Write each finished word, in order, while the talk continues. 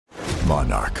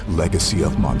Monarch, Legacy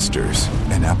of Monsters,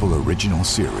 an Apple original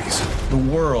series. The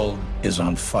world is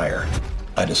on fire.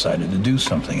 I decided to do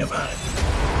something about it.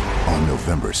 On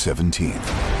November 17th.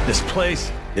 This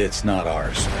place, it's not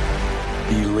ours.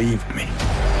 Believe me.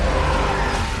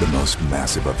 The most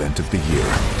massive event of the year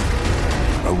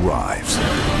arrives.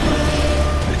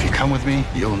 If you come with me,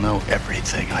 you'll know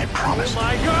everything, I promise. Oh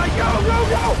my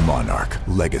God, go! Monarch,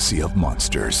 Legacy of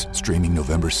Monsters. Streaming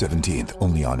November 17th,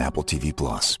 only on Apple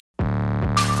TV+.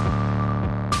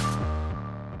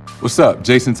 What's up?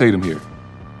 Jason Tatum here.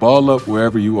 Ball up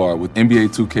wherever you are with NBA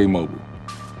 2K Mobile.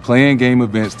 Play in-game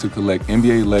events to collect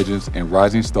NBA legends and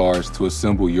rising stars to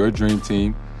assemble your dream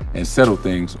team and settle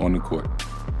things on the court.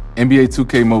 NBA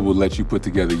 2K Mobile lets you put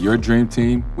together your dream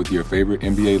team with your favorite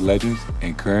NBA legends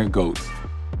and current GOATs.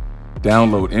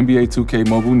 Download NBA 2K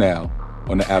Mobile now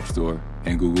on the App Store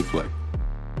and Google Play.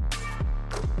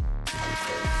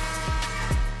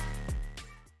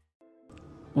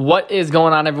 What is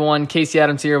going on, everyone? Casey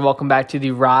Adams here. Welcome back to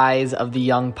the Rise of the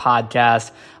Young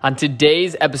podcast. On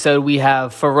today's episode, we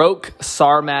have Farokh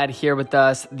Sarmad here with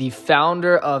us, the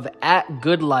founder of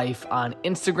 @GoodLife on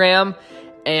Instagram.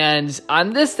 And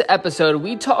on this episode,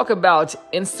 we talk about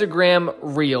Instagram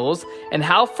Reels and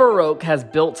how Farokh has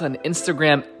built an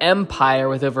Instagram empire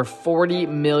with over 40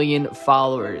 million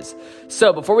followers.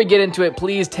 So before we get into it,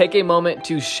 please take a moment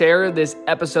to share this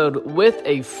episode with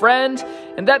a friend.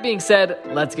 And that being said,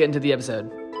 let's get into the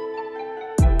episode.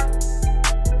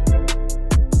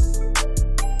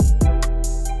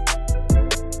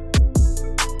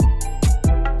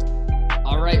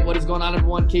 What is going on,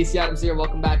 everyone? Casey Adams here.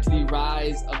 Welcome back to the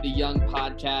Rise of the Young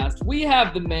podcast. We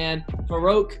have the man,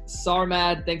 Farokh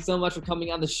Sarmad. Thanks so much for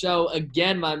coming on the show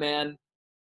again, my man.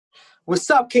 What's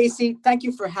up, Casey? Thank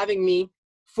you for having me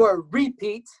for a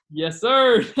repeat. Yes,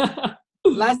 sir.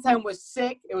 Last time was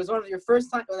sick. It was one of your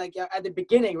first time, like at the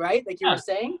beginning, right? Like you were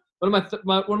saying. One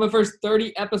of my first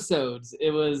 30 episodes.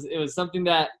 It was something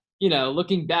that, you know,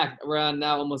 looking back, around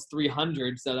now almost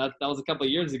 300. So that was a couple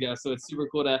of years ago. So it's super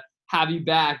cool to have you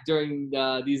back during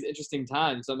these interesting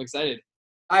times. So I'm excited.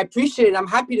 I appreciate it. I'm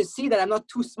happy to see that I'm not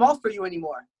too small for you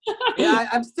anymore. Yeah,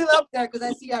 I'm still up there because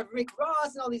I see you have Rick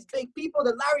Ross and all these big people,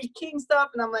 the Larry King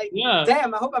stuff. And I'm like,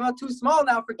 damn, I hope I'm not too small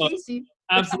now for Casey.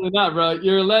 Absolutely not, bro.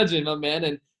 You're a legend, my man.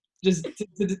 And just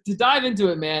to dive into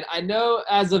it, man, I know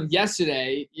as of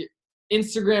yesterday,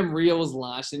 Instagram Reels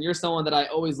launched, and you're someone that I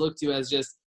always look to as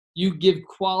just, you give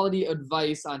quality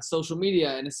advice on social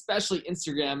media and especially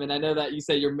Instagram. And I know that you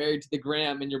say you're married to the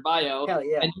gram in your bio. Hell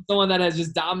yeah. And you're someone that has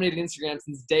just dominated Instagram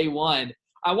since day one.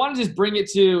 I want to just bring it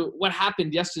to what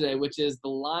happened yesterday, which is the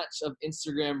launch of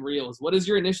Instagram Reels. What is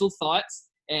your initial thoughts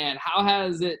and how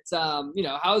has it, how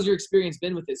has your experience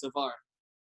been with it so far?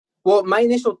 Well, my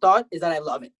initial thought is that I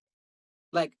love it.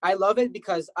 Like, I love it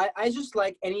because I just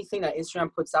like anything that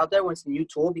Instagram puts out there when it's a new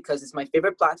tool, because it's my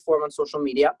favorite platform on social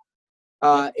media.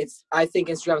 I think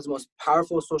Instagram is the most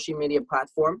powerful social media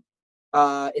platform.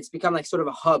 It's become like sort of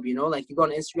a hub, you know, like you go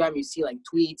on Instagram, you see like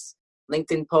tweets,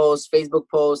 LinkedIn posts, Facebook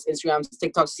posts, Instagram,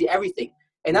 TikTok, see everything.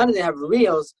 And now that they have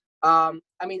Reels, I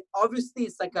mean, obviously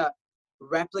it's like a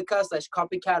replica /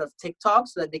 copycat of TikTok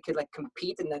so that they could like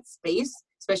compete in that space,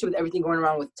 especially with everything going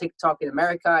around with TikTok in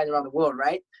America and around the world,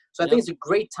 right? So I think it's a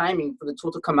great timing for the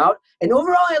tool to come out. And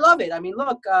overall, I love it. I mean,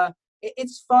 look,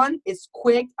 it's fun. It's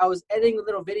quick. I was editing a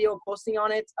little video, posting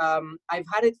on it. I've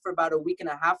had it for about a week and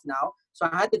a half now. So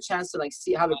I had the chance to like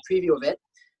have a preview of it.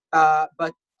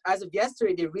 But as of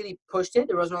yesterday, they really pushed it.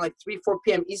 There was around like 3-4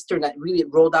 p.m. Eastern that really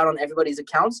rolled out on everybody's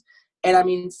accounts. And I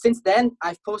mean, since then,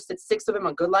 I've posted 6 of them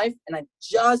on GoodLife. And I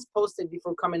just posted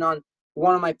before coming on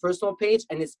one on my personal page,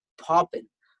 and it's popping.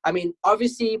 I mean,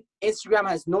 obviously, Instagram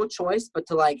has no choice but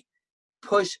to like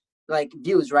push like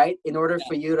views, right? In order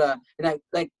for you to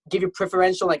like give you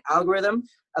preferential like algorithm,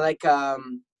 like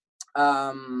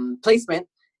placement,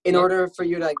 in order for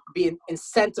you to like be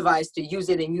incentivized to use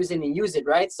it,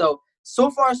 right? So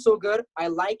far so good. I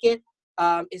like it.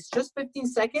 It's just 15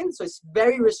 seconds, so it's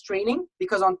very restraining,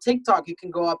 because on TikTok you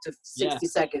can go up to 60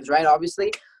 seconds, right?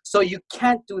 Obviously, so you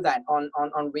can't do that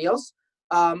on Reels.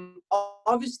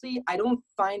 Obviously, I don't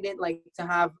find it like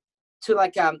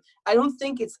I don't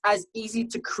think it's as easy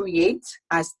to create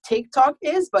as TikTok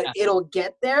is, but it'll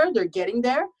get there. They're getting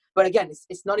there. But again,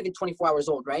 it's not even 24 hours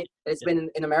old, right? It's been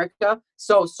in America.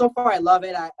 So far I love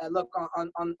it. I look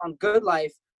on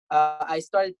GoodLife. I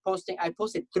started posting. I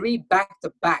posted 3 back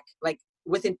to back. Like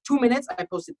within 2 minutes, I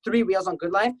posted 3 Reels on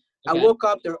GoodLife. Okay. I woke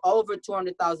up. They're all over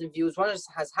 200,000 views. One has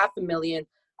 500,000.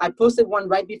 I posted one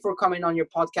right before coming on your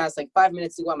podcast, like 5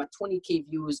 minutes ago. I'm at 20K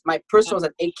views. My personal was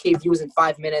at 8K views in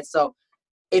 5 minutes. So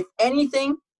if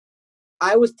anything,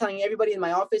 I was telling everybody in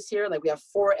my office here, like we have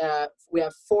four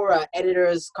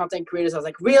editors, content creators. I was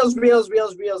like, reels.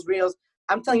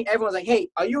 I'm telling everyone, like, hey,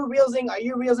 are you reelsing? Are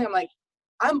you reelsing? I'm like,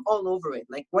 I'm all over it.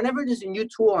 Like, whenever there's a new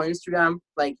tool on Instagram,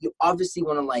 like, you obviously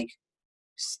want to like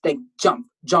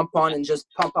jump on and just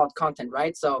pump out content,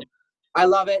 right? So I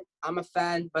love it. I'm a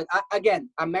fan, but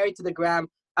I'm married to the gram.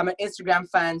 I'm an Instagram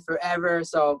fan forever.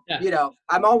 So,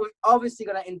 I'm obviously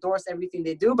going to endorse everything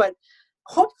they do, but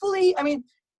hopefully, I mean,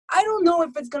 I don't know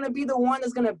if it's going to be the one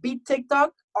that's going to beat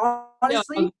TikTok,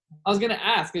 honestly. Yeah, I was going to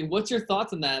ask, what's your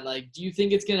thoughts on that? Like, do you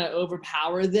think it's going to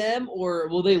overpower them, or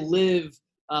will they live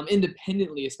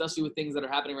independently, especially with things that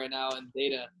are happening right now in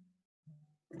data?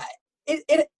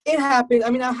 It happened. I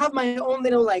mean, I have my own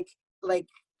little like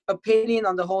opinion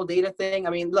on the whole data thing. I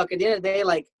mean, look, at the end of the day,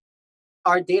 like,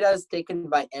 our data is taken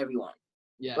by everyone.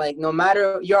 Yeah. Like, no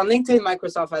matter, you're on LinkedIn,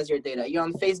 Microsoft has your data. You're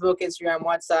on Facebook, Instagram,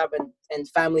 WhatsApp, and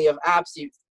family of apps.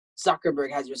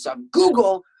 Zuckerberg has your stuff.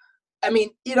 Google. I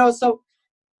mean, so,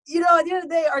 at the end of the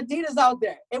day, our data's out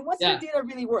there. And what's your data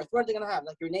really worth? What are they going to have?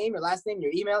 Like, your name, your last name,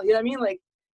 your email? You know what I mean? Like,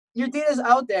 your data's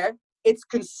out there. It's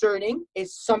concerning.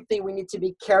 It's something we need to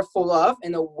be careful of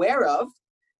and aware of.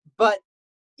 But,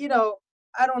 I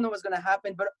don't know what's going to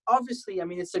happen. But obviously, I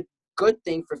mean, it's a good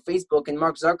thing for Facebook and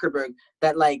Mark Zuckerberg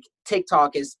that, like,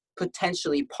 TikTok is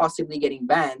potentially possibly getting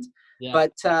banned. Yeah.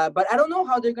 But I don't know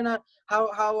how they're gonna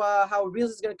how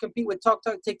Reels is gonna compete with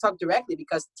TikTok directly,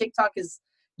 because TikTok is,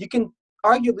 you can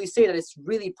arguably say that it's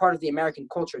really part of the American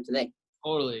culture today.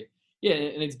 Totally. Yeah,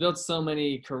 and it's built so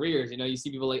many careers. You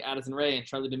see people like Addison Rae and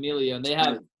Charli D'Amelio, and they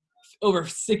have over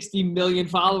 60 million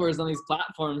followers on these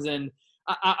platforms. And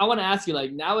I want to ask you,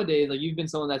 like, nowadays, like, you've been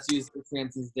someone that's used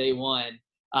Instagram since day one.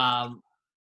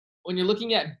 When you're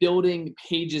looking at building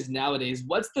pages nowadays,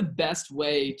 what's the best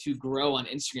way to grow on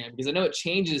Instagram? Because I know it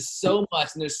changes so much,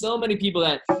 and there's so many people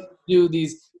that do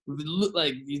these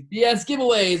BS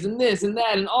giveaways and this and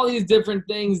that and all these different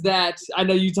things that I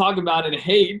know you talk about and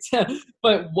hate.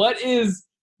 But what is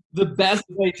the best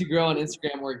way to grow on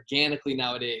Instagram organically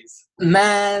nowadays?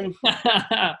 Man,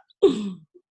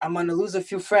 I'm going to lose a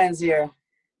few friends here.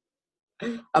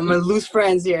 I'm going to lose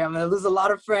a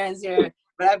lot of friends here.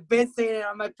 But I've been saying it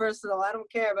on my personal. I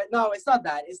don't care. But no, it's not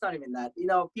that. It's not even that.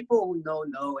 People who know,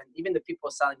 and even the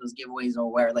people selling those giveaways are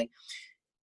aware. Like,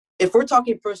 if we're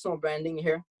talking personal branding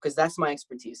here, because that's my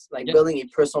expertise, like building a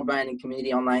personal branding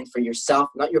community online for yourself,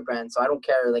 not your brand. So I don't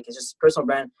care. Like, it's just personal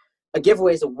brand. A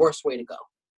giveaway is the worst way to go,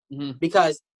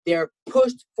 because they're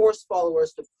forced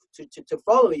followers to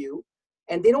follow you,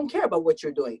 and they don't care about what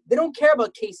you're doing. They don't care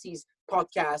about Casey's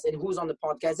podcast and who's on the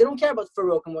podcast. They don't care about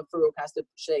Farokh and what Farokh has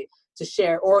to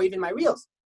share, or even my reels,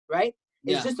 right?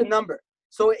 It's just a number.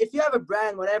 So if you have a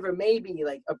brand, whatever, maybe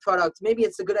like a product, maybe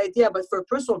it's a good idea, but for a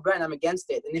personal brand, I'm against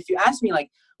it. And if you ask me, like,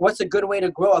 what's a good way to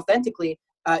grow authentically,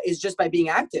 is just by being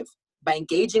active, by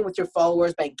engaging with your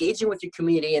followers, by engaging with your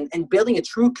community, and building a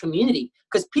true community.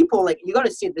 Because people, like, you got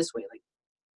to see it this way, like,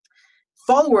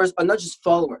 followers are not just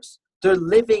followers. They're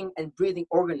living and breathing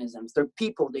organisms. They're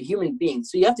people, they're human beings.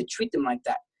 So you have to treat them like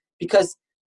that, because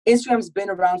Instagram's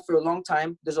been around for a long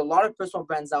time. There's a lot of personal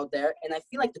brands out there. And I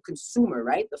feel like the consumer,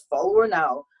 right, the follower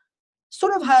now,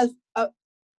 sort of has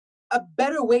a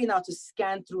better way now to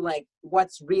scan through, like,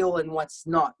 what's real and what's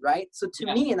not, right? So to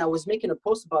me, and I was making a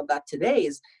post about that today,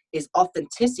 is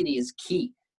authenticity is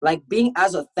key. Like, being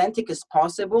as authentic as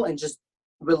possible and just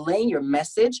relaying your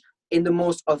message in the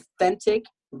most authentic,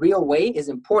 real way is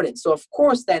important. So of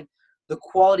course, then the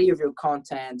quality of your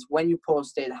content, when you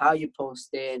post it, how you post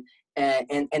it,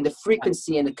 and the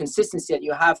frequency and the consistency that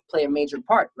you have play a major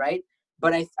part, right?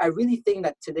 But I really think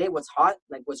that today what's hot,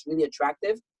 like what's really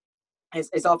attractive,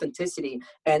 is authenticity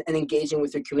and engaging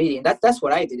with your community. And that's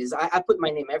what I did, is I put my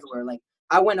name everywhere. Like,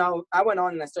 I went on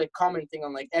and I started commenting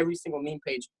on like every single meme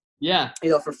page. Yeah.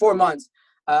 For 4 months.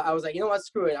 I was like, you know what,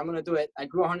 screw it, I'm gonna do it. I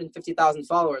grew 150,000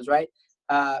 followers, right?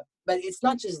 But it's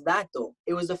not just that though.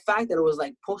 It was the fact that it was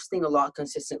like posting a lot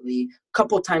consistently, a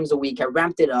couple times a week. I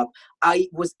ramped it up. I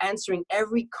was answering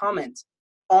every comment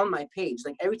on my page.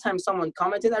 Like, every time someone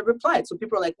commented, I replied. So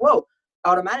people are like, whoa,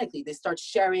 automatically they start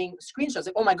sharing screenshots.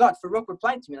 Like, oh my God, Farokh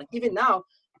replied to me. Like, even now,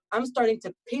 I'm starting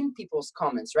to pin people's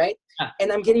comments, right?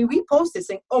 And I'm getting reposted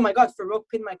saying, oh my God, Farokh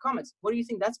pinned my comments. What do you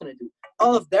think that's gonna do?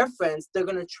 All of their friends, they're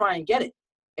gonna try and get it.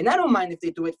 And I don't mind if they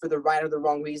do it for the right or the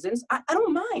wrong reasons. I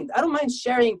don't mind. I don't mind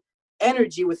sharing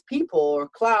energy with people, or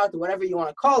cloud, whatever you want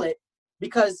to call it,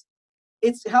 because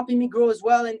it's helping me grow as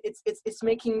well. And it's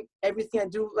making everything I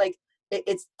do, like,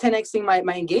 it's 10xing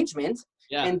my engagement.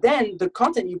 Yeah. And then the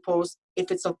content you post,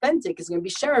 if it's authentic, is going to be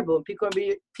shareable, and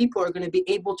people are going to be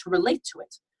able to relate to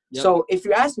it. Yep. So if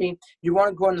you ask me, you want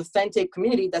to grow an authentic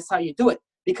community, that's how you do it.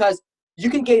 Because You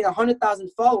can gain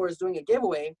 100,000 followers doing a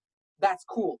giveaway. That's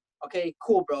cool. Okay,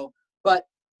 cool, bro. But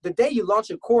the day you launch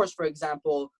a course, for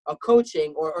example, a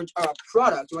coaching or a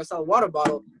product, you want to sell a water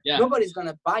bottle, nobody's going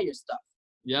to buy your stuff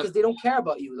because they don't care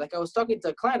about you. Like I was talking to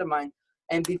a client of mine,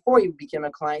 and before he became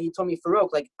a client, he told me, Farokh,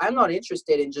 like, I'm not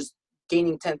interested in just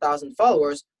gaining 10,000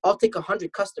 followers. I'll take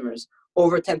 100 customers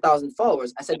over 10,000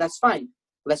 followers. I said, that's fine.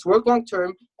 Let's work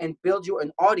long-term and build you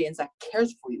an audience that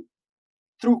cares for you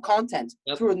through content,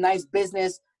 through a nice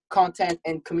business, content,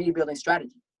 and community building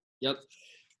strategy. Yep.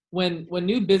 When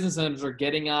new business owners are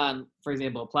getting on, for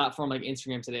example, a platform like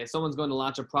Instagram today, if someone's going to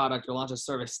launch a product or launch a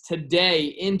service today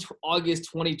in August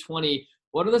 2020,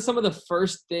 what are some of the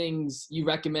first things you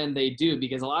recommend they do?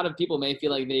 Because a lot of people may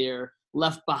feel like they are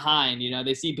left behind. You know,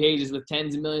 they see pages with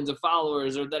tens of millions of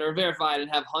followers or that are verified and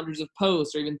have hundreds of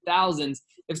posts or even thousands.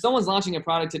 If someone's launching a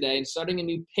product today and starting a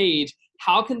new page,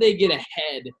 how can they get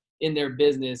ahead in their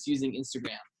business using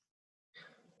Instagram?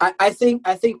 I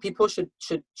think people should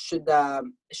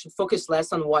focus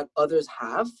less on what others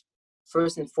have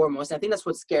first and foremost. I think that's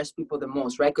what scares people the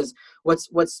most, right? Because what's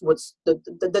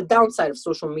the downside of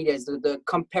social media is the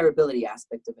comparability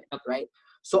aspect of it, right?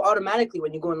 So automatically,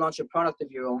 when you go and launch a product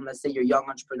of your own, let's say you're a young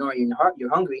entrepreneur, you're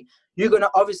hungry, you're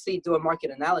gonna obviously do a market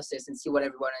analysis and see what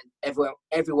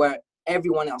everyone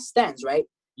else stands, right?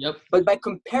 Yep. But by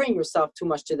comparing yourself too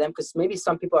much to them, because maybe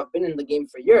some people have been in the game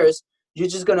for years,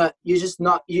 first of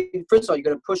all, you're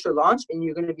gonna push your launch and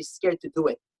you're gonna be scared to do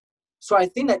it. So I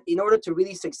think that in order to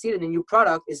really succeed in a new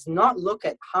product is not look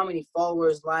at how many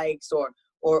followers, likes, or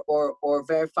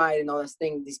verified and all this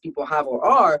thing these people have or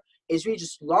are, is really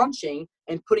just launching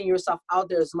and putting yourself out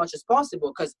there as much as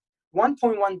possible. Because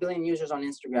 1.1 billion users on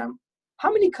Instagram,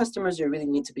 how many customers do you really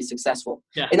need to be successful?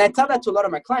 Yeah. And I tell that to a lot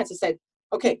of my clients. I said,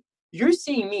 okay, you're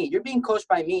seeing me, you're being coached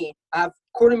by me. I have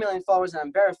 250,000 followers and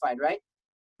I'm verified, right?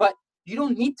 But you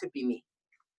don't need to be me.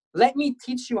 Let me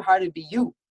teach you how to be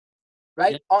you,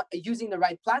 right? Using the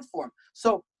right platform.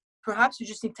 So perhaps you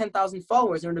just need 10,000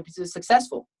 followers in order to be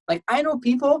successful. Like I know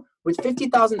people with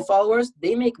 50,000 followers,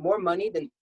 they make more money than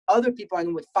other people I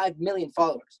know with 5 million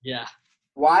followers. Yeah.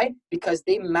 Why? Because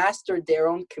they mastered their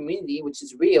own community, which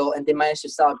is real, and they managed to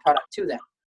sell a product to them.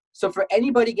 So for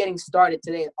anybody getting started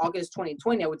today in August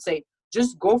 2020, I would say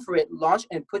just go for it, launch,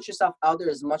 and put yourself out there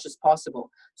as much as possible.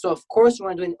 So of course you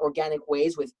want to do it in organic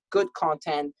ways with good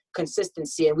content,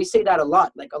 consistency. And we say that a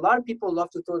lot. Like a lot of people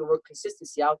love to throw the word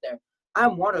consistency out there.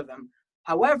 I'm one of them.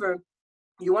 However,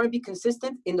 you want to be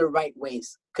consistent in the right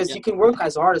ways, because you can work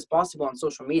as hard as possible on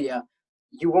social media.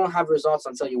 You won't have results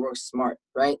until you work smart,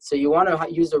 right? So you want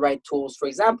to use the right tools. For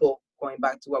example, going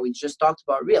back to what we just talked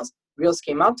about, Reels. Reels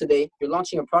came out today. You're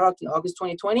launching a product in August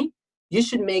 2020. You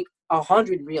should make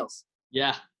 100 Reels.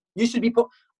 Yeah. You should be,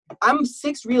 I'm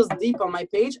 6 Reels deep on my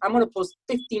page. I'm going to post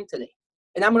 15 today.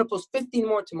 And I'm going to post 15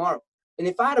 more tomorrow. And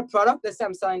if I had a product, let's say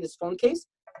I'm selling this phone case,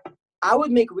 I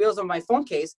would make Reels on my phone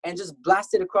case and just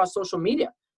blast it across social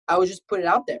media. I would just put it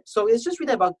out there. So it's just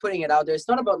really about putting it out there. It's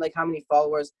not about like how many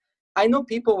followers. I know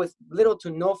people with little to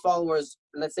no followers,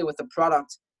 let's say with a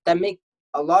product, that make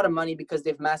a lot of money because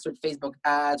they've mastered Facebook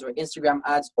ads or Instagram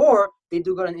ads, or they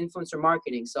do good on influencer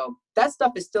marketing. So that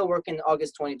stuff is still working in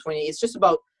August 2020. It's just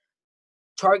about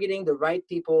targeting the right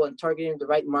people and targeting the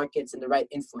right markets and the right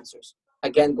influencers.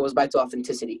 Again, goes back to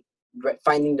authenticity,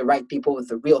 finding the right people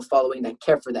with a real following that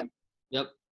care for them. Yep.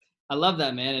 I love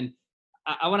that, man. And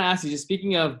I want to ask you, just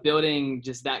speaking of building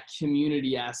just that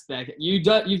community aspect, you've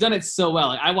done it so well.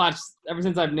 Like I watched, ever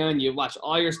since I've known you, watched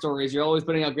all your stories. You're always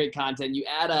putting out great content. You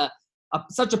add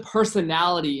such a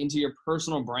personality into your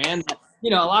personal brand that,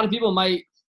 you know, a lot of people might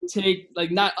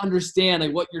not understand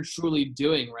like what you're truly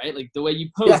doing, right? Like the way you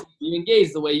post, you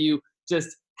engage, the way you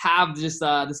just have just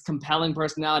this compelling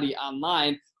personality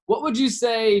online. What would you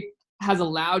say has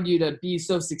allowed you to be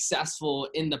so successful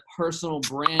in the personal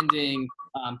branding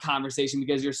conversation,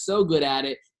 because you're so good at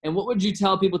it? And what would you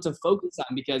tell people to focus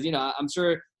on? Because, you know, I'm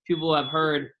sure people have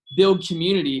heard build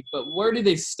community, but where do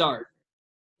they start?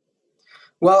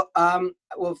 Well,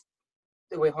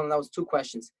 wait, hold on. That was 2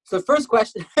 questions. So the first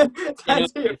question, to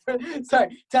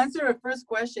answer your first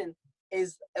question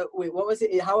is, what was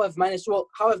it? How I've managed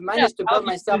to build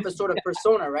myself a sort of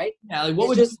persona, right? Yeah. Like what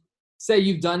would you say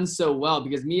you've done so well?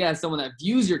 Because me as someone that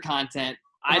views your content,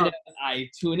 I know I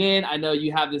tune in. I know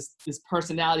you have this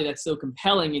personality that's so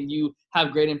compelling and you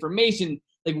have great information.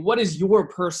 Like what is your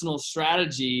personal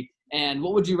strategy? And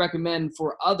what would you recommend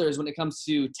for others when it comes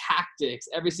to tactics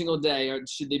every single day? Or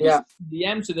should they be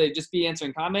DM? Should they just be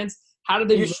answering comments? How do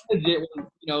they manage it when,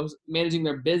 you know, managing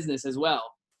their business as well?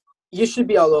 You should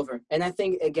be all over. And I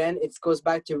think, again, it goes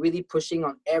back to really pushing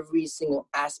on every single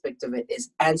aspect of it, is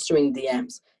answering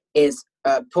DMs. is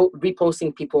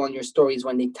reposting people on your stories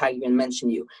when they tag you and mention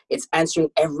you. It's answering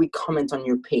every comment on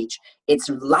your page. It's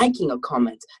liking a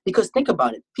comment. Because think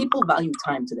about it. People value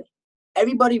time today.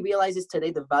 Everybody realizes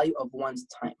today the value of one's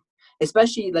time.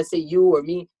 Especially, let's say you or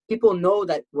me. People know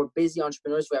that we're busy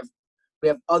entrepreneurs. We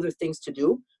have other things to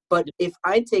do. But if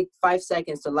I take 5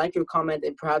 seconds to like your comment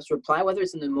and perhaps reply, whether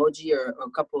it's an emoji or a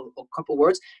couple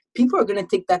words, people are going to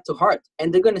take that to heart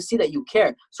and they're going to see that you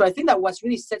care. So I think that what's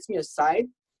really sets me aside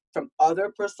from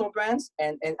other personal brands,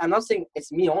 and I'm not saying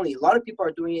it's me only. A lot of people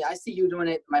are doing it. I see you doing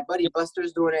it. My buddy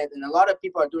Buster's doing it. And a lot of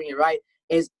people are doing it right,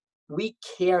 is we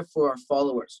care for our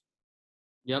followers.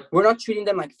 Yep. We're not treating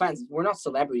them like fans. We're not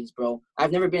celebrities, bro.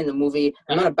 I've never been in a movie.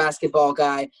 I'm not a basketball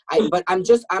guy. But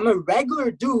I'm a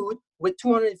regular dude with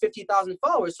 250,000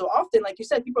 followers. So often, like you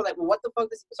said, people are like, well, what the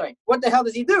hell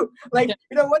does he do? Like,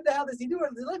 what the hell does he do for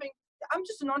a living? I'm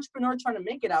just an entrepreneur trying to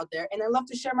make it out there, and I love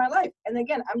to share my life. And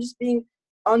again, I'm just being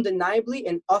undeniably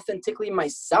and authentically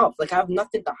myself. Like, I have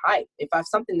nothing to hide. If I have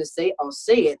something to say, I'll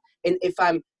say it. And if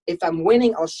I'm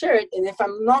winning, I'll share it. And if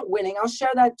I'm not winning, I'll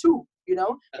share that too.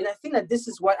 And I think that this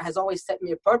is what has always set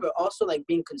me apart, but also like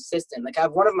being consistent. Like, I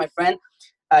have one of my friends,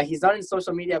 he's not in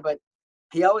social media, but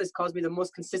he always calls me the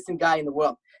most consistent guy in the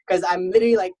world, because I'm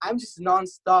literally like, I'm just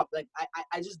nonstop. Like,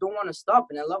 I just don't want to stop,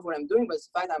 and I love what I'm doing, but it's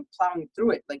the fact that I'm plowing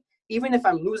through it. Like, even if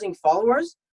I'm losing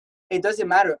followers, it doesn't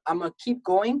matter. I'm going to keep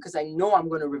going because I know I'm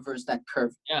going to reverse that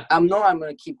curve. Yeah. I know I'm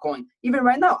going to keep going. Even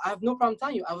right now, I have no problem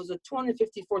telling you, I was at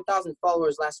 254,000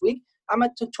 followers last week. I'm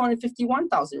at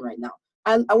 251,000 right now.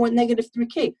 I went negative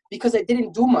 3K because I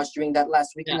didn't do much during that last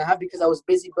week and a half because I was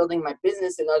busy building my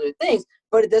business and other things.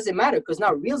 But it doesn't matter because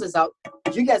now Reels is out.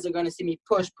 You guys are going to see me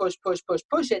push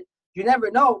it. You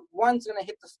never know. One's going to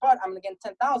hit the spot. I'm going to get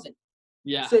 10,000.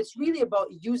 Yeah. So it's really about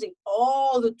using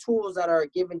all the tools that are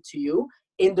given to you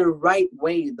in the right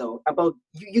way, though. About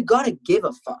you got to give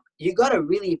a fuck. You got to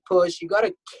really push. You got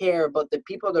to care about the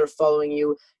people that are following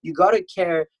you. You got to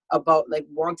care about like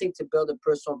wanting to build a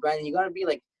personal brand. And you got to be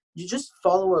like, you just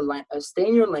follow a line, stay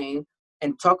in your lane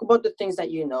and talk about the things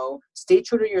that you know, stay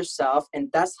true to yourself. And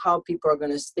that's how people are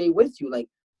going to stay with you. Like,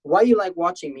 why you like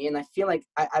watching me? And I feel like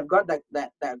I've got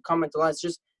that comment a lot.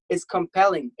 It's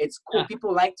compelling. It's cool. Yeah.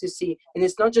 People like to see, and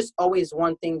it's not just always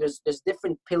one thing. There's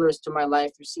different pillars to my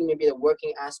life. You see maybe the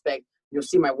working aspect. You'll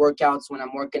see my workouts when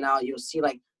I'm working out. You'll see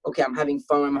like, okay, I'm having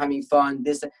fun,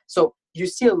 this. So you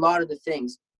see a lot of the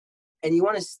things, and you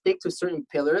want to stick to certain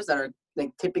pillars that are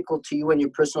like typical to you and your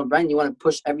personal brand. You want to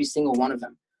push every single one of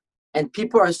them, and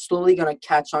people are slowly going to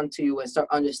catch on to you and start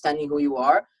understanding who you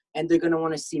are, and they're going to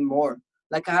want to see more.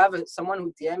 Like, I have someone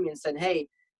who DM'd me and said, hey,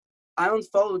 I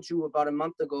unfollowed you about a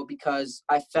month ago because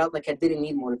I felt like I didn't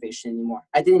need motivation anymore.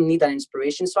 I didn't need that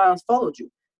inspiration, so I unfollowed you.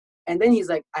 And then he's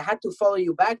like, I had to follow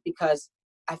you back because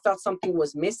I felt something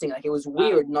was missing. Like, it was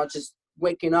weird not just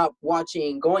waking up,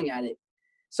 watching, and going at it.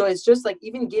 So it's just like,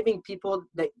 even giving people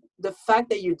the fact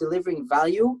that you're delivering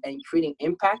value and creating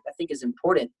impact, I think is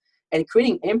important. And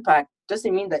creating impact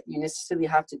doesn't mean that you necessarily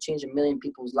have to change 1 million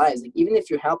people's lives. Like, even if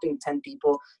you're helping 10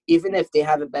 people, even if they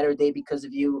have a better day because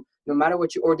of you, no matter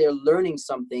what or they're learning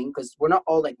something, because we're not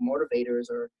all like motivators,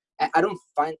 or I don't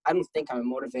think I'm a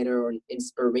motivator or an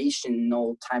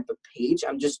inspirational type of page.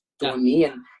 I'm just doing me,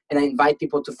 and I invite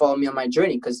people to follow me on my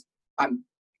journey because I'm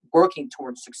working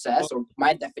towards success, or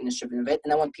my definition of it,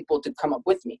 and I want people to come up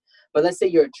with me. But let's say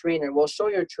you're a trainer. Well, show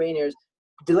your trainers,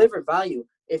 deliver value.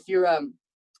 If you're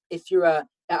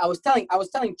I was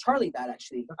telling Charlie that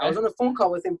actually. Okay. I was on a phone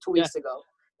call with him 2 weeks ago,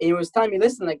 and he was telling me,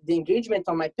 listen, like, the engagement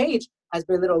on my page has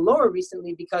been a little lower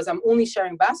recently because I'm only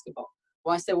sharing basketball.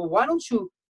 Well, I said, well, why don't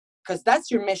you, because that's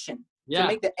your mission, to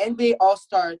make the NBA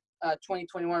All-Star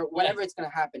 2021, whenever it's going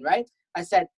to happen, right? I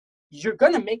said, you're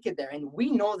going to make it there, and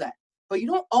we know that. But you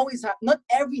don't always have, not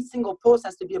every single post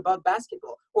has to be about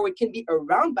basketball, or it can be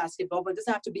around basketball, but it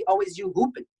doesn't have to be always you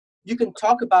hooping. You can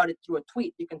talk about it through a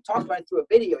tweet. You can talk about it through a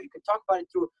video. You can talk about it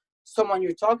through someone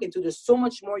you're talking to. There's so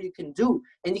much more you can do.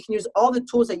 And you can use all the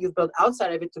tools that you've built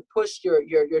outside of it to push your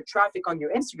traffic on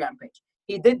your Instagram page.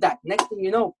 He did that. Next thing you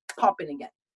know, popping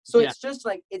again. So it's just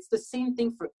like, it's the same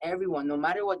thing for everyone, no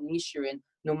matter what niche you're in,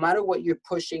 no matter what you're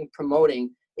pushing,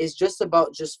 promoting. It's just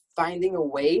about just finding a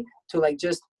way to like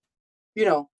just,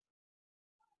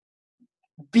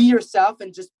 be yourself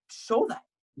and just show that.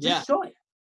 Just show it.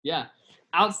 Yeah.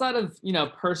 Outside of,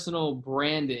 personal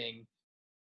branding,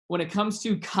 when it comes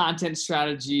to content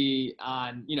strategy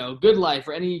on, Good Life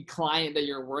or any client that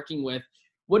you're working with,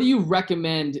 what do you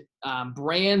recommend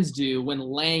brands do when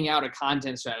laying out a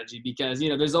content strategy? Because,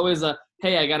 there's always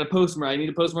hey, I got to post more. I need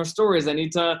to post more stories. I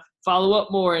need to follow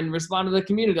up more and respond to the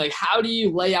community? Like, how do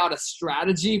you lay out a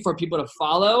strategy for people to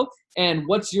follow? And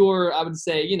what's your, I would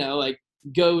say, like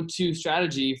go-to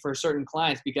strategy for certain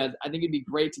clients? Because I think it'd be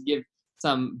great to give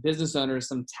some business owners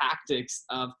some tactics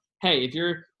of, hey,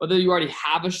 whether you already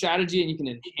have a strategy and you can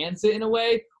enhance it in a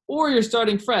way, or you're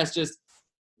starting fresh, just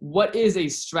what is a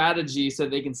strategy so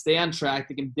they can stay on track,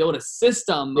 they can build a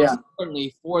system, most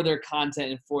importantly, for their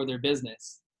content and for their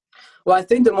business? Well, I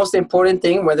think the most important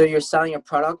thing, whether you're selling a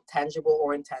product, tangible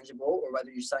or intangible, or whether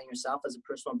you're selling yourself as a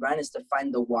personal brand, is to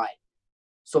find the why.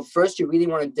 So first, you really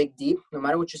want to dig deep, no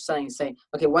matter what you're selling, and say,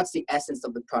 okay, what's the essence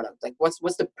of the product? Like, what's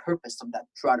the purpose of that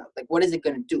product? Like, what is it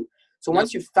going to do? So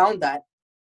once you've found that,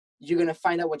 you're going to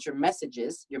find out what your message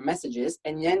is,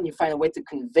 and then you find a way to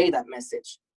convey that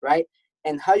message, right?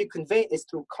 And how you convey it is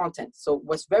through content. So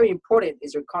what's very important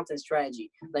is your content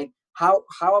strategy. Like, how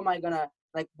am I going to,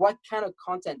 like, what kind of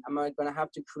content am I going to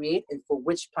have to create, and for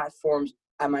which platforms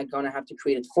am I going to have to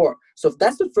create it for? So if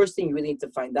that's the first thing you really need to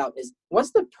find out is,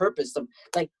 what's the purpose of,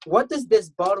 like, what does this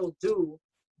bottle do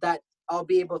that I'll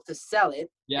be able to sell it?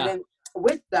 Yeah. And then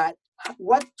with that,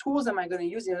 what tools am I going to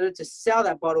use in order to sell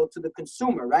that bottle to the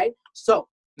consumer, right? So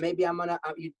maybe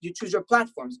you choose your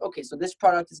platforms. Okay, so this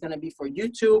product is going to be for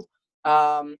YouTube,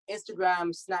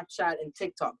 Instagram, Snapchat, and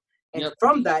TikTok. And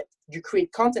from that, you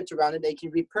create content around it that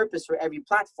you can repurpose for every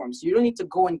platform. So you don't need to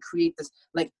go and create this,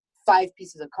 like, 5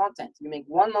 pieces of content. You make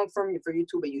one long form for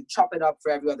YouTube, and you chop it up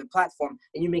for every other platform,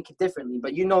 and you make it differently.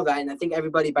 But you know that, and I think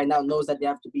everybody by now knows that they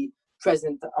have to be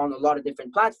present on a lot of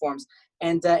different platforms.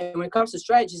 And when it comes to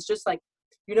strategy, it's just like,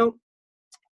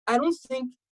 I don't think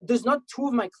there's not 2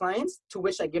 of my clients to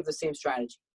which I give the same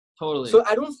strategy. Totally. So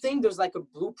I don't think there's like a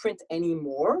blueprint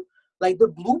anymore. Like, the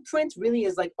blueprint really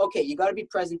is like, okay, you got to be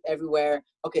present everywhere.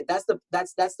 Okay, that's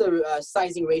the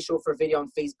sizing ratio for video on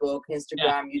Facebook,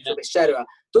 Instagram, YouTube, etc.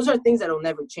 Those are things that will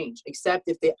never change, except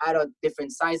if they add a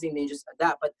different sizing, they just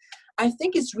adapt. But I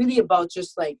think it's really about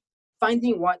just like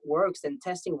finding what works and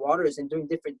testing waters and doing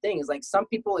different things. Like, some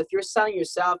people, if you're selling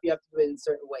yourself, you have to do it in a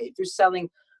certain way. If you're selling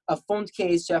a phone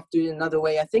case, you have to do it another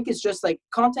way. I think it's just like,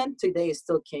 content today is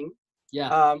still king.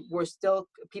 Yeah.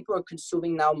 People are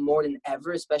consuming now more than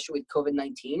ever, especially with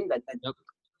COVID-19 that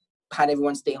had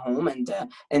everyone stay home,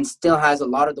 and still has a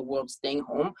lot of the world staying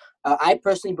home. I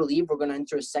personally believe we're going to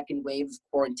enter a second wave of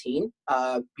quarantine.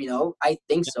 I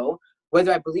think so.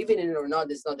 Whether I believe in it or not,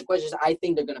 that's not the question. I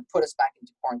think they're going to put us back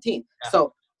into quarantine. Yeah.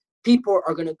 So people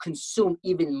are going to consume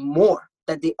even more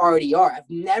that they already are. I've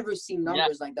never seen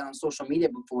numbers like that on social media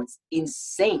before. It's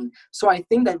insane. So I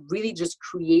think that really just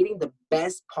creating the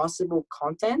best possible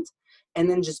content and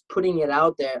then just putting it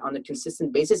out there on a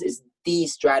consistent basis is the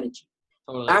strategy.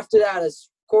 Totally. After that, of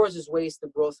course, there's ways to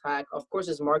growth hack. Of course,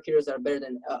 there's marketers that are better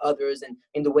than others, and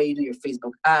in the way you do your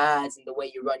Facebook ads, and the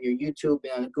way you run your YouTube,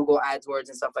 Google AdWords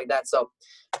and stuff like that. So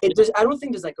I don't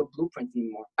think there's like a blueprint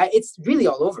anymore. It's really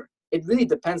all over. It really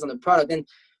depends on the product. And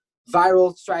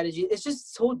viral strategy, it's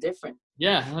just so different.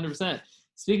 Yeah, 100%.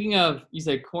 Speaking of, you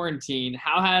said quarantine,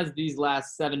 how has these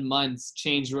last 7 months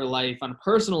changed your life on a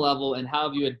personal level, and how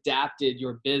have you adapted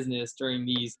your business during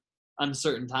these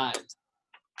uncertain times?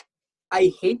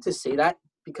 I hate to say that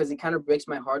because it kind of breaks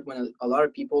my heart when a lot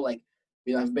of people, like,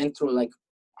 I've been through like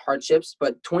hardships,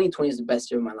 but 2020 is the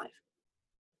best year of my life.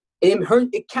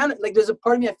 It kind of, like, there's a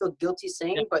part of me I feel guilty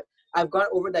saying, but I've gone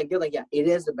over that guilt. Like, yeah, it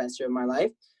is the best year of my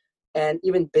life. And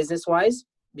even business-wise,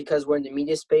 because we're in the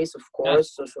media space, of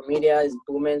course, social media is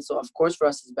booming. So of course for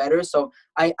us it's better. So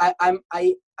I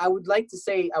would like to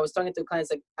say, I was talking to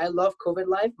clients, like, I love COVID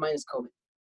life minus COVID.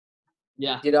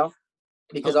 Yeah.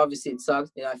 Because obviously it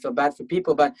sucks. I feel bad for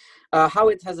people, but how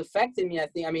it has affected me,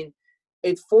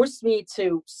 it forced me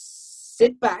to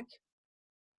sit back,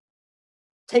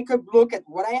 take a look at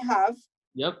what I have,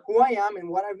 who I am, and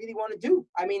what I really want to do.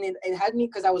 It had me,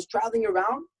 because I was traveling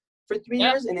around for 3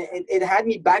 years, and it had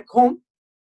me back home.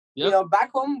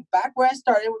 Back home, back where I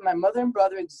started with my mother and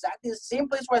brother, exactly the same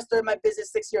place where I started my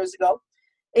business 6 years ago.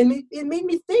 And it made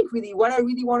me think really what I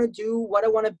really want to do, what I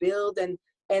want to build, and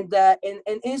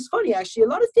it's funny, actually, a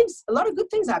lot of good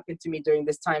things happened to me during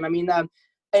this time.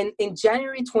 In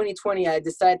January 2020, I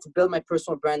decided to build my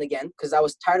personal brand again, because I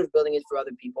was tired of building it for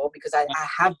other people, because I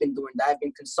have been doing that. I've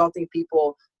been consulting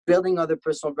people, building other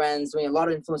personal brands, doing a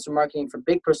lot of influencer marketing for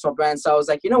big personal brands. So I was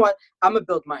like, you know what? I'm going to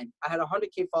build mine. I had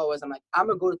 100K followers. I'm like, I'm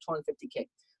going to go to 250K.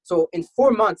 So in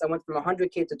 4 months, I went from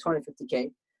 100K to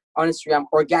 250K on Instagram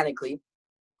organically,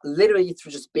 literally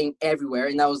through just being everywhere.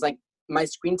 And I was like, my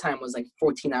screen time was like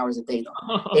 14 hours a day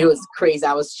though. It was crazy.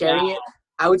 I was sharing it.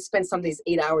 I would spend some days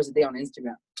 8 hours a day on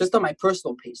Instagram, just on my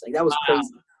personal page. Like, that was crazy.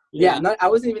 Yeah, I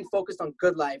wasn't even focused on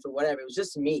good life or whatever. It was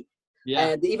just me. Yeah.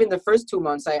 And even the first 2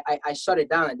 months, I shut it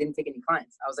down. I didn't take any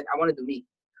clients. I was like, I want to do me.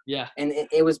 Yeah. And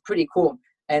it was pretty cool.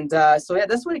 And so yeah,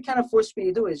 that's what it kind of forced me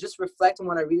to do, is just reflect on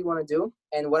what I really want to do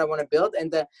and what I want to build.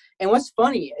 And what's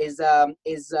funny is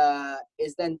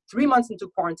then 3 months into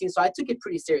quarantine, so I took it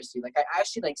pretty seriously. Like I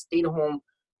actually like stayed home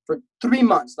for 3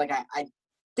 months. Like I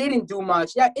didn't do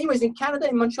much. Yeah. Anyways, in Canada,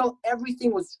 in Montreal,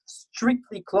 everything was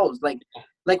strictly closed. Like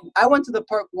I went to the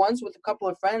park once with a couple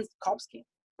of friends. The cops came.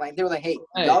 Like they were like, "Hey,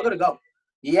 y'all gotta go."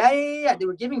 Yeah. They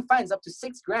were giving fines up to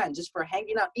 $6,000 just for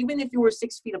hanging out, even if you were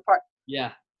 6 feet apart.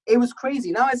 Yeah. It was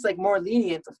crazy. Now it's like more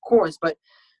lenient, of course, but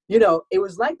you know, it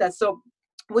was like that. So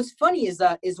what's funny is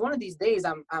one of these days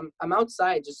I'm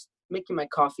outside just making my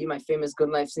coffee, my famous Good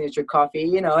Life signature coffee.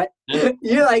 You know it.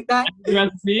 You like that?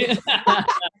 Recipe.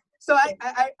 So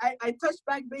I touched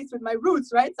back base with my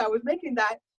roots, right? So I was making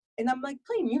that, and I'm like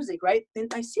playing music, right?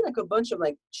 And I see like a bunch of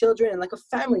like children and like a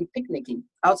family picnicking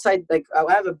outside. Like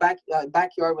I have a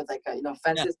backyard with like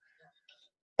fences.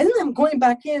 Yeah. And then I'm going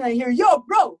back in, and I hear, "Yo,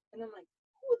 bro!" And I'm like,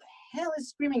 "Who the hell is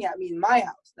screaming at me in my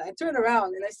house?" And I turn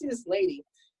around and I see this lady,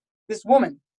 this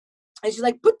woman, and she's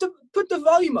like, "Put the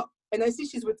volume up." And I see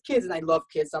she's with kids, and I love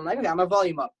kids. So I'm like, "Okay, I'm a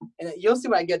volume up," and you'll see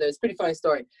when I get there. It's a pretty funny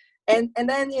story. And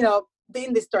then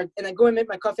then they start, and I go and make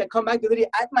my coffee. I come back, the lady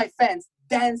at my fence,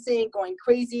 dancing, going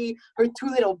crazy. Her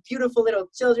 2 beautiful little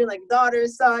children, like daughter,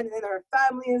 son, and then her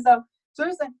family and stuff. So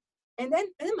it's like, and then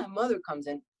my mother comes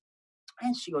in,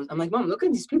 and she goes, I'm like, "Mom, look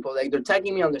at these people. Like they're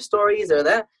tagging me on their stories or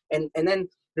that." And then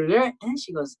they're there, and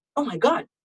she goes, "Oh my God,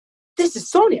 this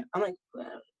is Sonia." I'm like,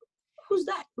 "Who's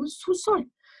that? Who's Sonia?"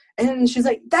 And she's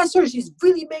like, "That's her. She's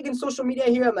really big in social media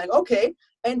here." I'm like, "Okay."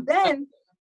 And then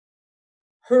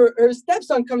her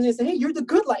stepson comes in and says, "Hey, you're the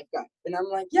Good Life guy." And I'm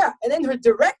like, "Yeah." And then her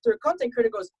director, content creator,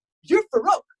 goes, "You're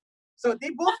Farokh." So they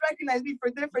both recognize me for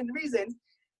different reasons.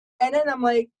 And then I'm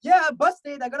like, "Yeah,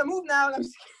 busted. I gotta move now." And I'm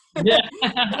just Yeah.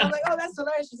 and I'm like, "Oh, that's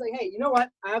hilarious." She's like, "Hey, you know what?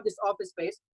 I have this office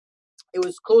space. It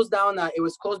was closed down. It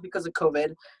was closed because of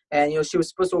COVID. And, she was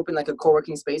supposed to open like a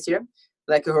co-working space here,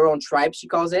 like her own tribe, she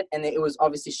calls it. And it was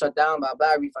obviously shut down, blah,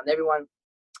 blah, refund everyone.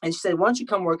 And she said, "Why don't you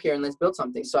come work here and let's build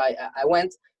something?" So I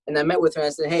went and I met with her and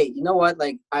I said, "Hey, you know what?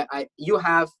 Like you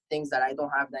have things that I don't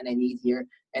have that I need here.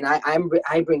 And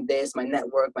I bring this, my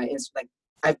network, my like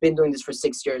I've been doing this for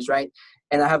 6 years, right?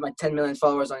 And I have my 10 million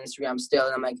followers on Instagram still.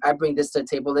 And I'm like, I bring this to the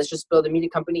table. Let's just build a media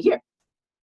company here."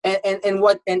 And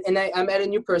I met a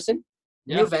new person,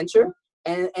 new venture.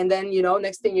 And then,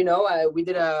 next thing you know,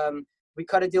 we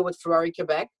cut a deal with Ferrari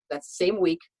Quebec that same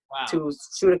week. Wow. To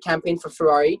shoot a campaign for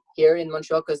Ferrari here in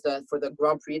Montreal for the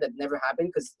Grand Prix that never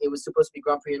happened because it was supposed to be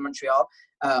Grand Prix in Montreal.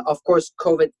 Of course,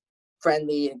 COVID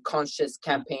friendly and conscious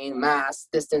campaign, mask,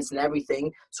 distance, and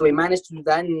everything. So we managed to do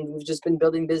that, and we've just been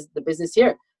building the business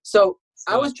here. So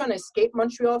I was trying to escape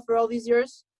Montreal for all these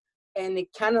years, and it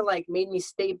kind of like made me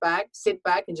sit back,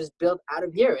 and just build out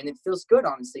of here, and it feels good.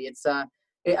 Honestly,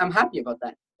 I'm happy about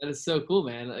that. That is so cool,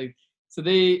 man. Like, so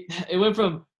it went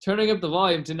from turning up the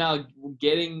volume to now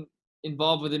getting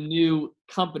involved with a new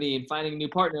company and finding a new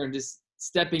partner and just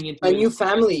stepping into a new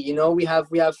family. We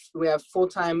have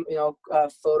full-time,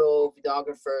 photo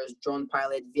videographers, drone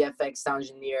pilot, VFX sound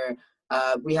engineer.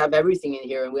 We have everything in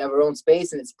here, and we have our own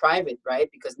space, and it's private, right?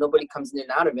 Because nobody comes in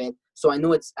and out of it. So I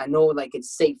know it's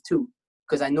safe too.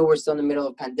 Because I know we're still in the middle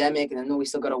of a pandemic, and I know we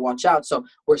still got to watch out. So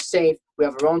we're safe. We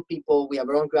have our own people. We have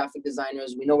our own graphic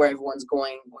designers. We know where everyone's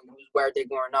going, where they're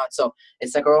going or not. So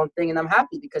it's like our own thing, and I'm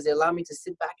happy because it allowed me to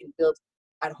sit back and build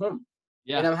at home.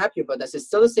 Yeah. And I'm happy about that. So it's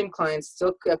still the same clients,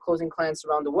 still closing clients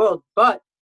around the world, but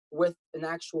with an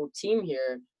actual team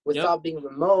here, without being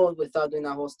remote, without doing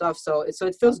that whole stuff. So it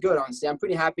feels good, honestly. I'm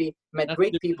pretty happy. Met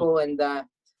great people, and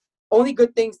only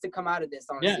good things to come out of this,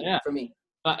 honestly, for me.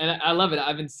 And I love it.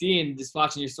 I've been just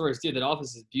watching your stories too. That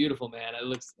office is beautiful, man. It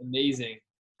looks amazing.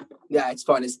 Yeah, it's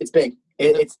fun. It's big.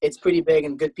 It's pretty big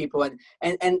and good people.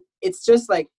 And it's just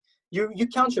like you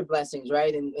count your blessings,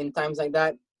 right? In times like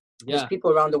that, there's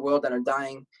people around the world that are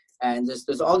dying, and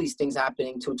there's all these things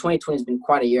happening too. 2020 has been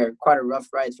quite a year, quite a rough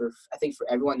ride for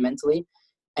everyone mentally.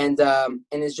 And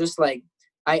it's just like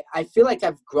I feel like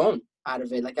I've grown out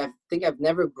of it. Like I think I've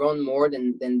never grown more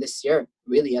than this year,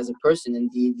 really, as a person. And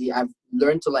I've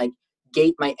learned to like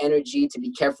gate my energy, to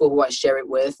be careful who I share it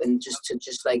with, and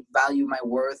to like value my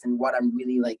worth and what I'm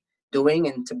really like doing,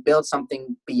 and to build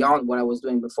something beyond what I was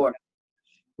doing before.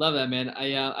 Love that, man. I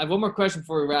have one more question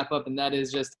before we wrap up, and that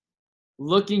is just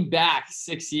looking back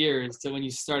 6 years to when you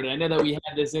started. I know that we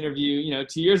had this interview,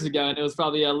 2 years ago, and it was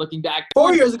probably looking back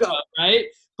 4 years ago, right?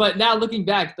 But now looking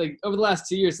back, like over the last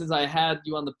 2 years since I had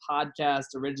you on the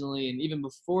podcast originally, and even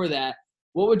before that,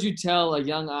 what would you tell a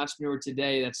young entrepreneur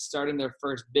today that's starting their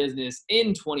first business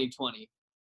in 2020?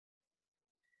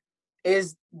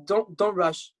 is don't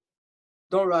rush.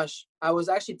 Don't rush. I was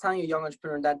actually telling a young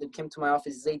entrepreneur that came to my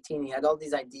office. He's 18. He had all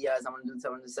these ideas. I want to do this. I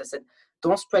want to do this. I said,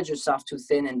 don't spread yourself too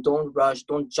thin and don't rush.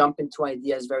 Don't jump into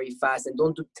ideas very fast and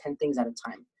don't do 10 things at a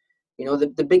time. You know,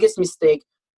 the biggest mistake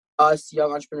us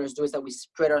young entrepreneurs do is that we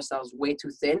spread ourselves way too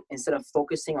thin instead of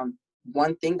focusing on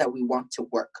one thing that we want to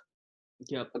work.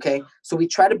 Yep. Okay. So we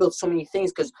try to build so many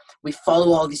things because we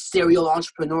follow all these serial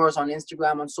entrepreneurs on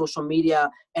Instagram, on social media.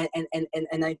 And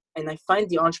I find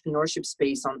the entrepreneurship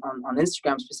space on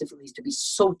Instagram specifically to be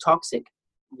so toxic.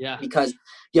 Yeah. Because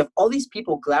you have all these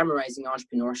people glamorizing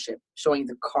entrepreneurship, showing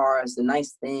the cars, the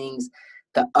nice things,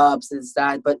 the ups and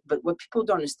that. But what people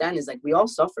don't understand is like we all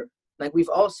suffer. Like we've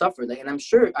all suffered, like, and I'm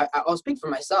sure I'll speak for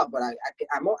myself, but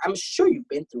I'm sure you've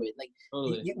been through it. Like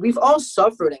totally. We've all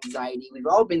suffered anxiety. We've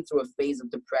all been through a phase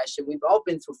of depression. We've all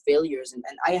been through failures, and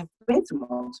I have been through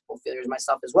multiple failures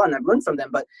myself as well, and I've learned from them.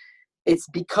 But it's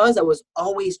because I was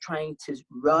always trying to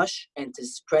rush and to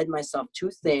spread myself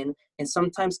too thin, and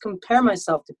sometimes compare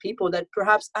myself to people that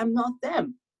perhaps I'm not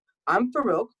them. I'm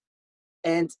Farokh,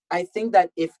 and I think that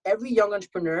if every young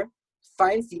entrepreneur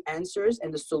finds the answers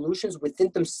and the solutions within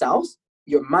themselves,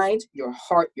 your mind, your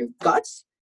heart, your guts,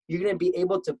 you're going to be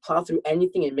able to plow through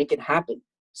anything and make it happen.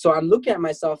 So I'm looking at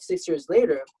myself 6 years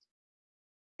later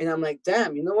and I'm like,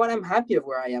 damn, you know what? I'm happy of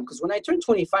where I am. Because when I turned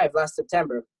 25 last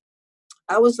September,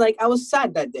 I was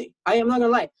sad that day. I am not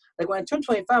going to lie. Like when I turned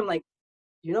 25, I'm like,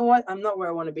 you know what? I'm not where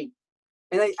I want to be.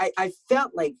 And I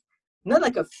felt like, not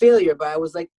like a failure, but I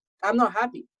was like, I'm not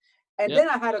happy. And then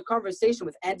I had a conversation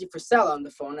with Andy Frisella on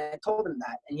the phone, and I told him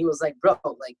that. And he was like, bro,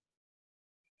 like,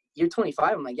 you're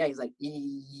 25? I'm like, yeah. He's like,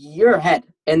 you're ahead.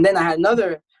 And then I had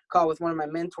another call with one of my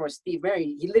mentors, Steve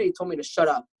Mary. He literally told me to shut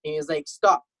up. And he was like,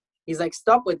 stop. He's like,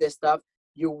 stop with this stuff.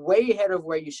 You're way ahead of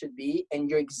where you should be, and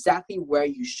you're exactly where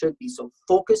you should be. So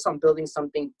focus on building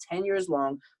something 10 years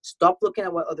long. Stop looking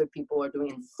at what other people are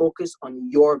doing and focus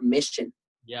on your mission.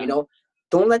 Yeah. You know,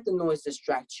 don't let the noise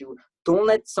distract you. Don't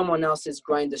let someone else's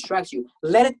grind distract you.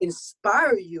 Let it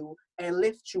inspire you and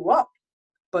lift you up.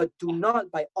 But do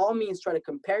not, by all means, try to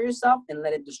compare yourself and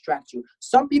let it distract you.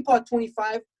 Some people at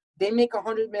 25, they make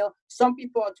 100 mil. Some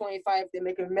people at 25, they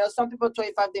make a mil. Some people at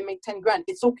 25, they make 10 grand.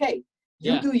 It's okay.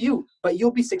 You do you, but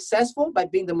you'll be successful by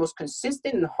being the most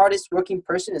consistent and hardest working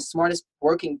person and smartest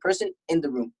working person in the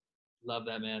room. Love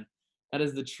that, man. That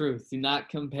is the truth. Do not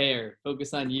compare.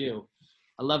 Focus on you.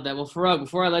 I love that. Well, Farokh,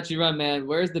 before I let you run, man,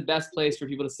 where's the best place for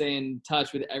people to stay in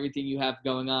touch with everything you have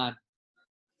going on?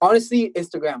 Honestly,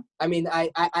 Instagram. I mean,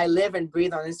 I live and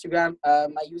breathe on Instagram.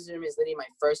 My username is literally my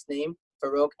first name,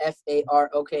 Farokh,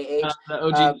 Farokh. The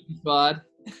OG squad.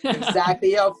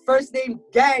 Exactly. Yo, first name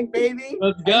gang, baby.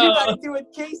 Let's go. And you got to do with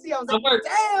Casey. I was like,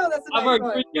 damn, that's a nice one. I've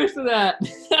worked 3 years for that.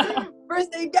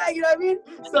 First name gang, you know what I mean?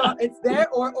 So it's there.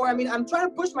 Or I mean, I'm trying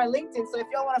to push my LinkedIn. So if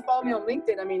y'all want to follow me on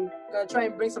LinkedIn, I mean, gonna try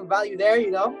and bring some value there, you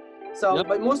know? So,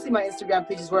 but mostly my Instagram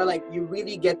page is where like you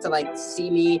really get to like see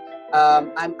me.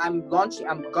 I'm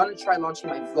gonna try launching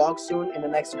my vlog soon in the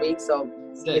next week. So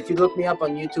if you look me up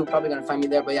on YouTube, probably gonna find me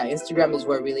there. But yeah, Instagram is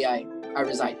where really I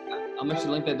reside. I'll make sure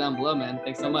to link that down below, man.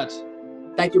 Thanks so much.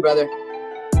 Thank you, brother.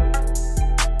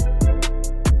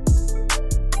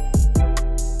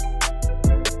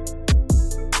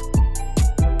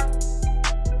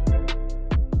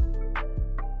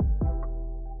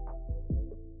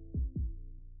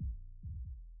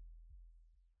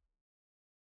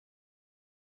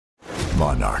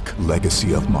 Monarch,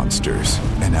 Legacy of Monsters,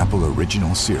 an Apple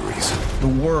original series. The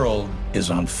world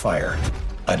is on fire.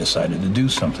 I decided to do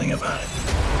something about it.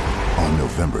 On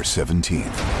November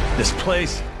 17th. This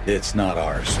place, it's not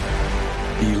ours.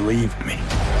 Believe me.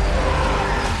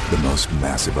 The most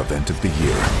massive event of the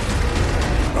year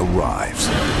arrives.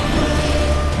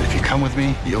 If you come with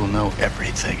me, you'll know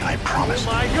everything, I promise.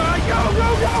 Oh my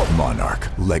God, go! Monarch,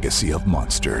 Legacy of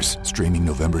Monsters. Streaming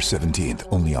November 17th,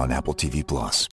 only on Apple TV+.